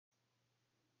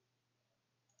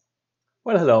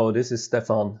Well, hello, this is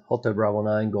Stefan, Hotel Bravo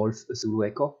 9 Golf Zulu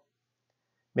Echo.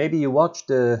 Maybe you watched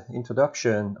the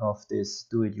introduction of this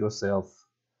do-it-yourself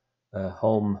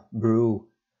home brew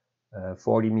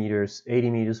 40 meters, 80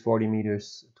 meters, 40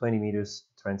 meters, 20 meters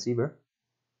transceiver.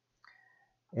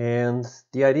 And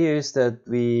the idea is that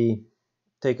we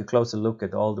take a closer look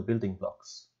at all the building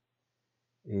blocks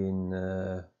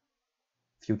in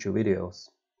future videos.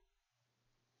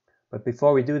 But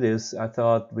before we do this, I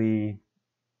thought we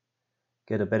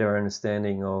get a better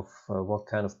understanding of what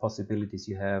kind of possibilities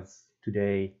you have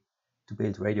today to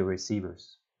build radio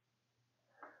receivers.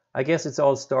 I guess it's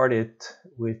all started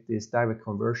with this direct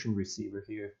conversion receiver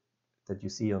here that you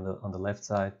see on the left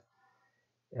side.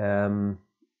 It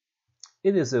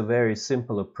is a very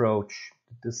simple approach.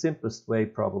 The simplest way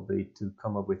probably to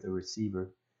come up with a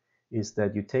receiver is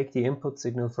that you take the input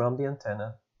signal from the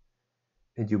antenna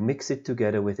and you mix it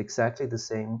together with exactly the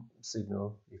same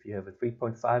signal. If you have a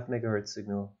 3.5 megahertz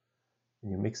signal,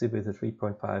 and you mix it with a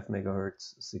 3.5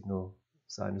 megahertz signal,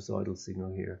 sinusoidal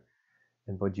signal here,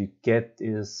 and what you get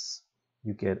is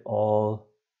you get all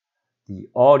the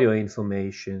audio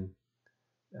information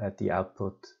at the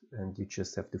output, and you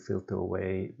just have to filter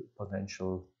away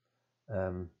potential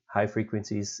high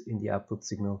frequencies in the output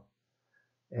signal,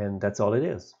 and that's all it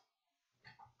is.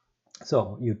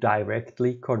 So you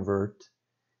directly convert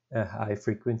a high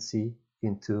frequency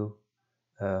into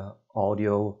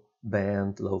audio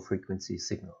band low frequency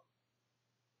signal.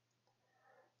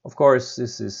 Of course,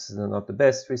 this is not the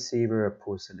best receiver, a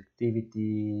poor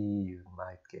selectivity, you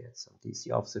might get some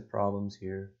DC offset problems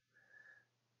here.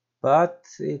 But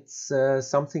it's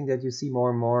something that you see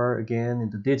more and more again in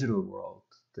the digital world,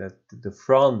 that the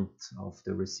front of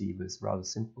the receiver is rather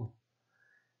simple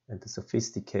and the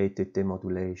sophisticated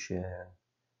demodulation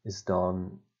is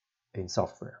done in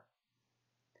software.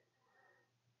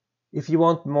 If you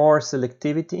want more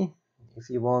selectivity, if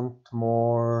you want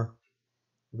more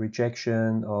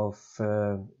rejection of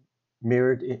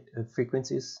mirrored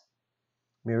frequencies,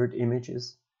 mirrored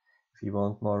images, if you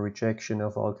want more rejection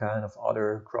of all kind of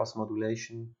other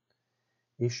cross-modulation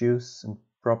issues and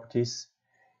properties,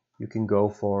 you can go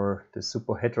for the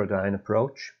super heterodyne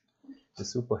approach. The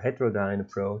super heterodyne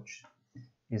approach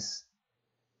is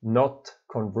not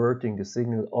converting the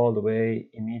signal all the way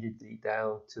immediately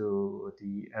down to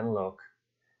the analog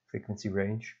frequency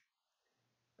range,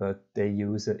 but they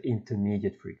use an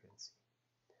intermediate frequency.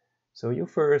 So you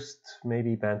first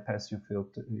maybe bandpass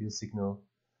your signal,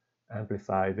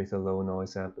 amplify it with a low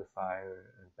noise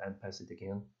amplifier, and bandpass it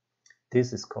again.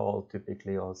 This is called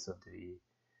typically also the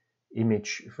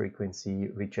image frequency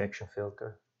rejection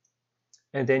filter.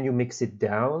 And then you mix it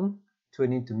down to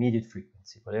an intermediate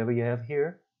frequency. Whatever you have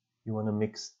here, you want to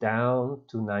mix down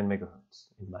to 9 megahertz.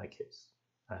 In my case,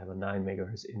 I have a 9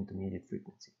 megahertz intermediate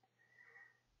frequency.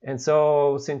 And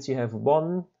so since you have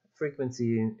one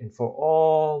frequency and for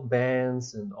all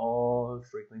bands and all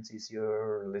frequencies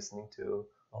you're listening to,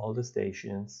 all the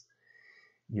stations,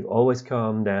 you always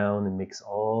come down and mix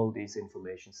all these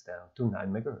informations down to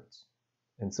 9 megahertz.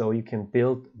 And so you can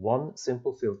build one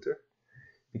simple filter,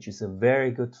 which is a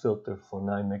very good filter for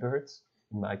 9 megahertz.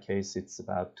 In my case, it's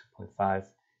about 2.5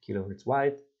 kilohertz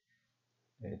wide.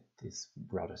 It is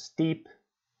rather steep,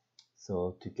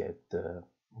 so to get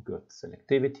good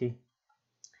selectivity.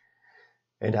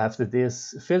 And after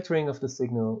this filtering of the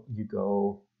signal, you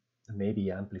go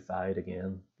maybe amplify it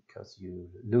again because you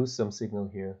lose some signal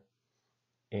here,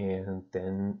 and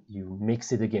then you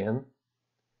mix it again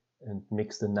and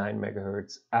mix the 9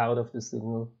 megahertz out of the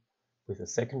signal with a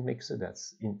second mixer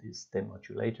that's in this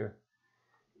demodulator,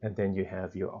 and then you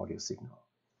have your audio signal.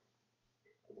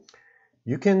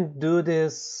 You can do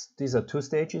this. These are two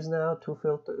stages now, two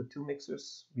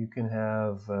mixers. You can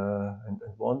have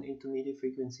one intermediate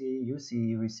frequency. You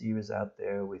see receivers out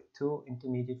there with two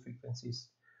intermediate frequencies,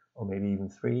 or maybe even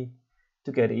three,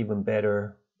 to get even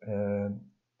better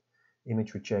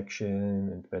image rejection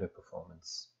and better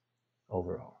performance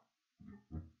overall.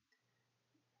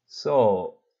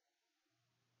 So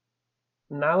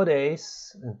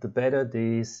nowadays, the better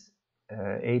these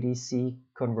ADC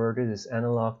converters, this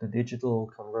analog to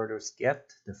digital converters get,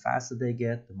 the faster they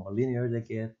get, the more linear they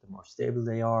get, the more stable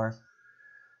they are,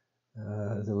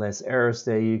 the less errors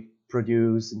they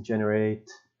produce and generate.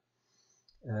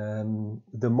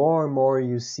 The more and more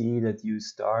you see that you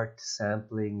start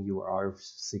sampling your RF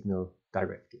signal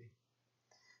directly.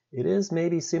 It is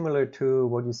maybe similar to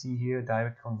what you see here,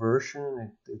 direct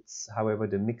conversion. It's however,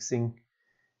 the mixing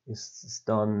is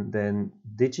done then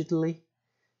digitally,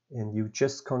 and you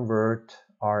just convert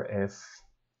RF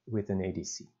with an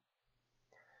ADC.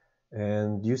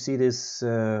 And you see this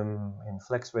in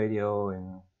flex radio,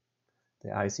 in The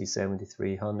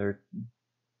IC7300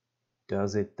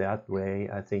 does it that way,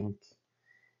 I think.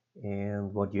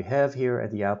 And what you have here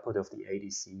at the output of the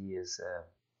ADC is a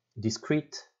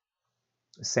discrete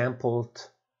sampled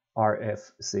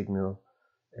RF signal,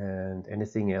 and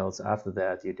anything else after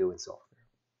that you do in software.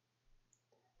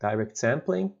 Direct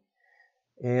sampling,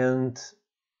 and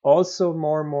also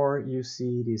more and more you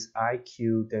see these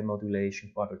IQ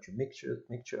demodulation quadrature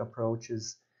mixture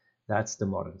approaches. That's the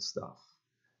modern stuff.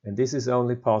 And this is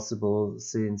only possible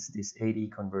since these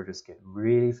AD converters get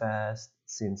really fast,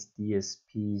 since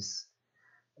DSPs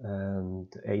and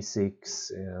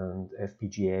ASICs and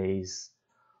FPGAs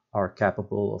are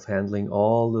capable of handling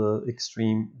all the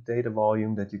extreme data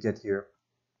volume that you get here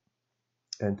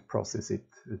and process it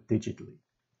digitally.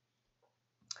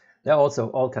 There are also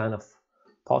all kinds of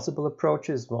possible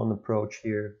approaches. One approach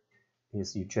here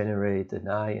is you generate an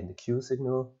I and a Q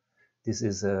signal. This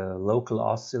is a local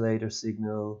oscillator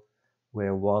signal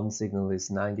where one signal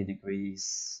is 90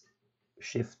 degrees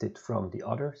shifted from the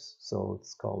others. So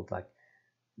it's called, like,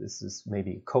 this is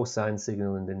maybe a cosine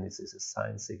signal, and then this is a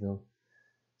sine signal.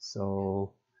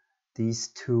 So these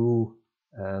two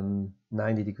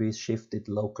 90 degrees shifted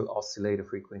local oscillator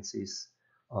frequencies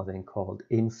are then called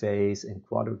in phase and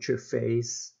quadrature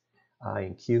phase, I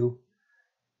and Q.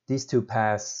 These two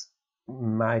paths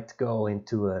might go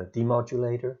into a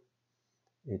demodulator.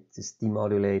 It is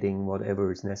demodulating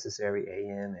whatever is necessary,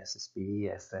 AM,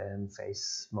 SSB, FM,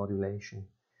 phase modulation.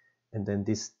 And then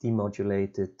this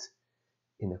demodulated,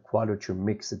 in a quadrature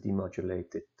mixer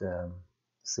demodulated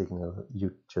signal,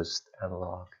 you just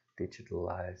analog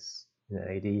digitalize in an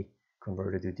AD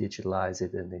converter to digitalize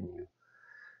it, and then you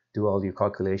do all your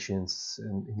calculations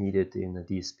needed in a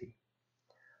DSP.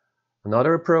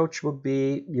 Another approach would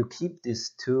be you keep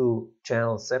these two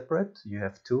channels separate. You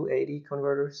have two AD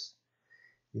converters.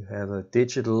 You have a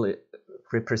digital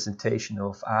representation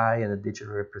of I and a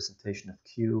digital representation of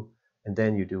Q, and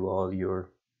then you do all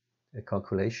your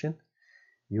calculation.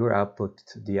 Your output,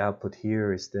 the output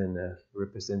here, is then a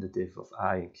representative of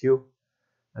I and Q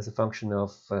as a function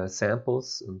of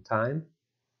samples and time.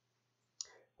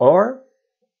 Or,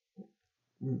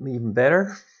 even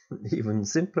better, even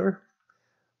simpler,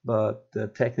 but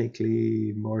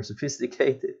technically more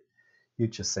sophisticated, you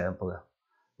just sample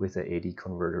with an AD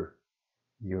converter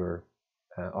your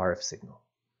RF signal.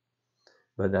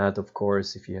 But that, of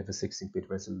course, if you have a 16-bit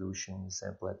resolution,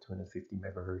 sample at 250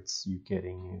 megahertz, you're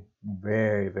getting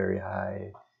very, very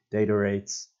high data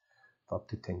rates, up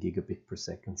to 10 gigabit per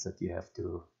second, that you have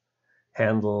to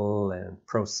handle and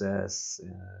process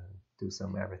and do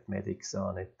some arithmetics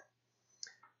on it.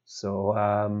 So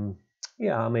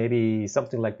yeah, maybe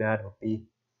something like that would be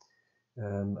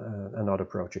another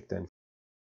project then.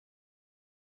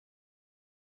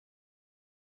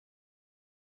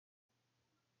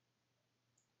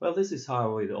 Well, this is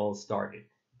how it all started.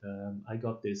 I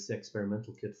got this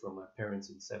experimental kit from my parents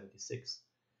in '76,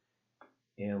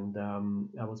 and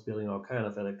I was building all kind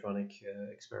of electronic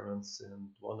experiments, and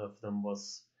one of them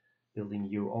was building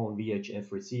your own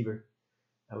VHF receiver.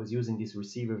 I was using this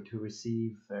receiver to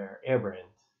receive air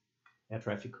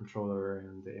traffic controller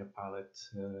and air pilot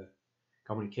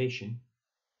communication,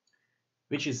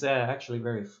 which is actually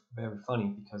very, very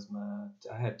funny, because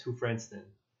I had two friends then,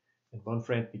 and one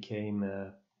friend became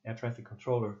air traffic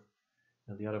controller,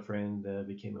 and the other friend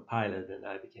became a pilot, and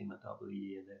I became a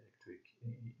EE, an electric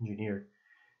engineer.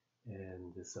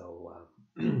 And so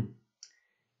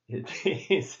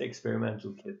his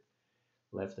experimental kit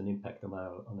left an impact on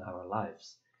our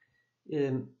lives.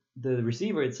 The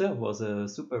receiver itself was a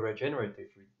super regenerative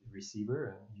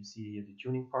receiver. You see the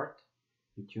tuning part.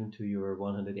 You tune to your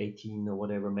 118 or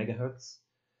whatever megahertz,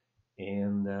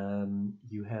 and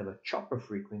you have a chopper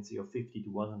frequency of 50 to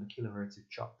 100 kilohertz to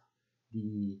chop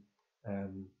the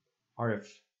RF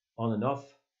on and off,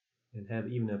 and have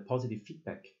even a positive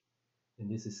feedback. And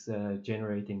this is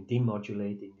generating,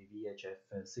 demodulating the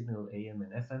VHF signal AM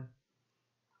and FM.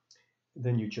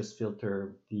 Then you just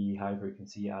filter the high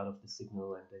frequency out of the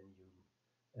signal, and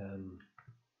then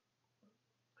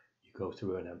you go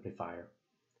through an amplifier.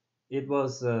 It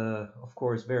was, of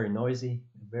course, very noisy,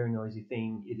 a very noisy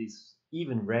thing. It is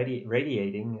even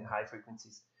radiating high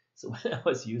frequencies. So when I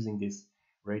was using these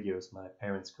radios, my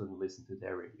parents couldn't listen to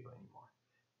their radio anymore.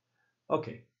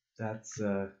 Okay, that's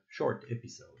a short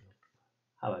episode of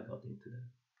how I got into that.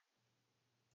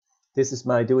 This is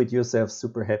my do-it-yourself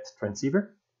superhet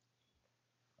transceiver.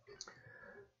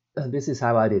 And this is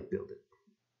how I did build it.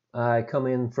 I come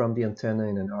in from the antenna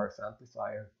in an RF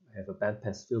amplifier. I have a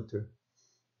bandpass filter,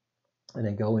 and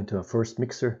I go into a first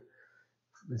mixer.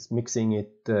 It's mixing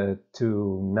it to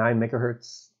 9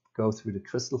 megahertz, go through the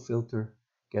crystal filter,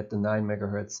 get the 9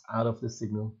 megahertz out of the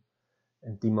signal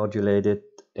and demodulate it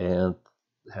and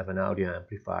have an audio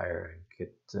amplifier and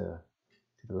get to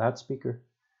the loudspeaker.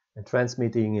 And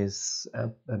transmitting is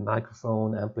a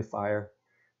microphone amplifier,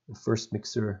 the first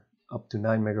mixer up to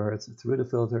 9 megahertz through the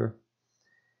filter,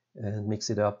 and mix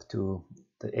it up to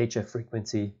the HF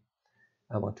frequency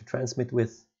I want to transmit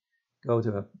with. Go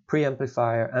to a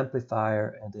preamplifier,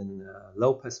 amplifier, and then a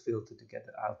low pass filter to get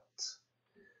out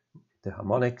the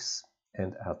harmonics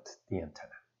and out the antenna.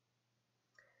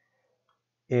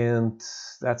 And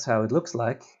that's how it looks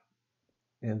like.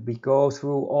 And we go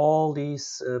through all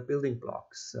these building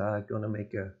blocks. I'm gonna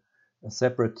make a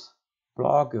separate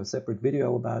blog, a separate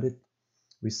video about it.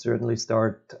 We certainly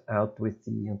start out with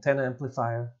the antenna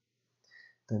amplifier.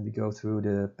 Then we go through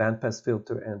the bandpass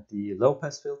filter and the low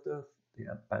pass filter, the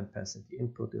bandpass at the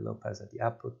input, the low pass at the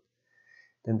output.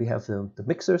 Then we have the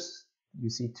mixers. You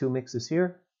see 2 mixers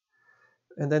here.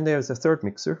 And then there's a third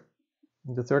mixer.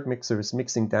 And the third mixer is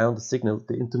mixing down the signal,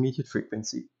 the intermediate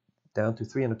frequency, down to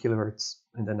 300 kilohertz,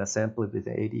 and then I sample it with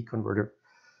the AD converter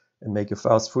and make a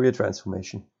fast Fourier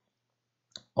transformation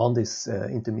on this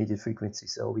intermediate frequency,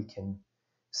 so we can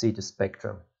see the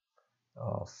spectrum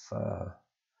of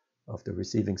the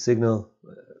receiving signal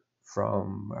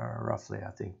from roughly,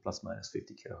 I think, plus minus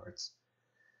 50 kilohertz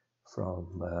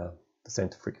from the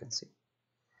center frequency.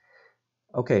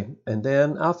 Okay, and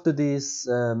then after this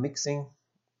mixing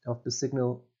of the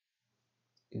signal,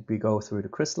 we go through the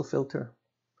crystal filter,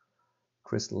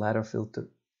 crystal ladder filter,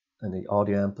 and the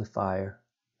audio amplifier,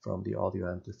 from the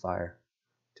audio amplifier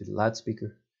to the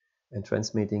loudspeaker. And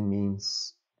transmitting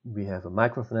means we have a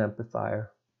microphone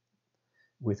amplifier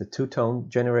with a 2-tone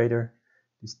generator.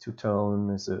 This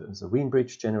 2-tone is a Wien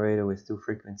bridge generator with 2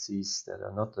 frequencies that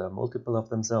are not a multiple of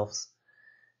themselves.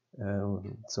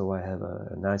 So I have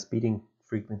a nice beating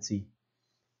frequency,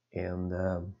 and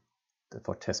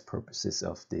for test purposes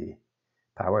of the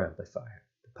power amplifier.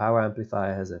 The power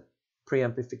amplifier has a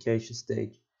preamplification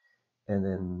stage, and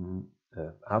then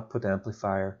output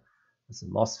amplifier is a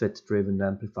MOSFET driven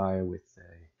amplifier with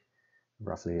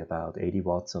roughly about 80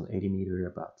 watts on 80 meter,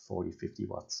 about 40-50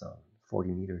 watts on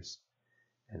 40 meters,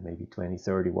 and maybe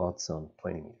 20-30 watts on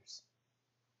 20 meters.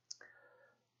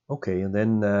 Okay, and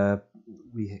then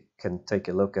we can take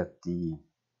a look at the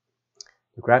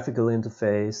graphical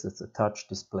interface. That's a touch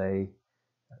display.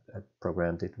 I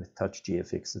programmed it with Touch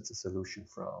GFX. It's a solution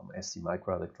from ST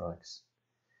Microelectronics.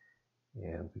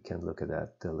 And we can look at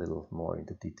that a little more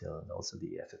into detail, and also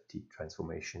the FFT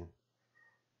transformation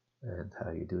and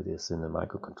how you do this in a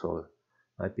microcontroller.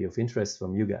 Might be of interest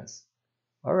from you guys.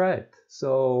 All right,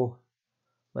 so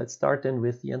let's start then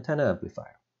with the antenna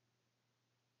amplifier.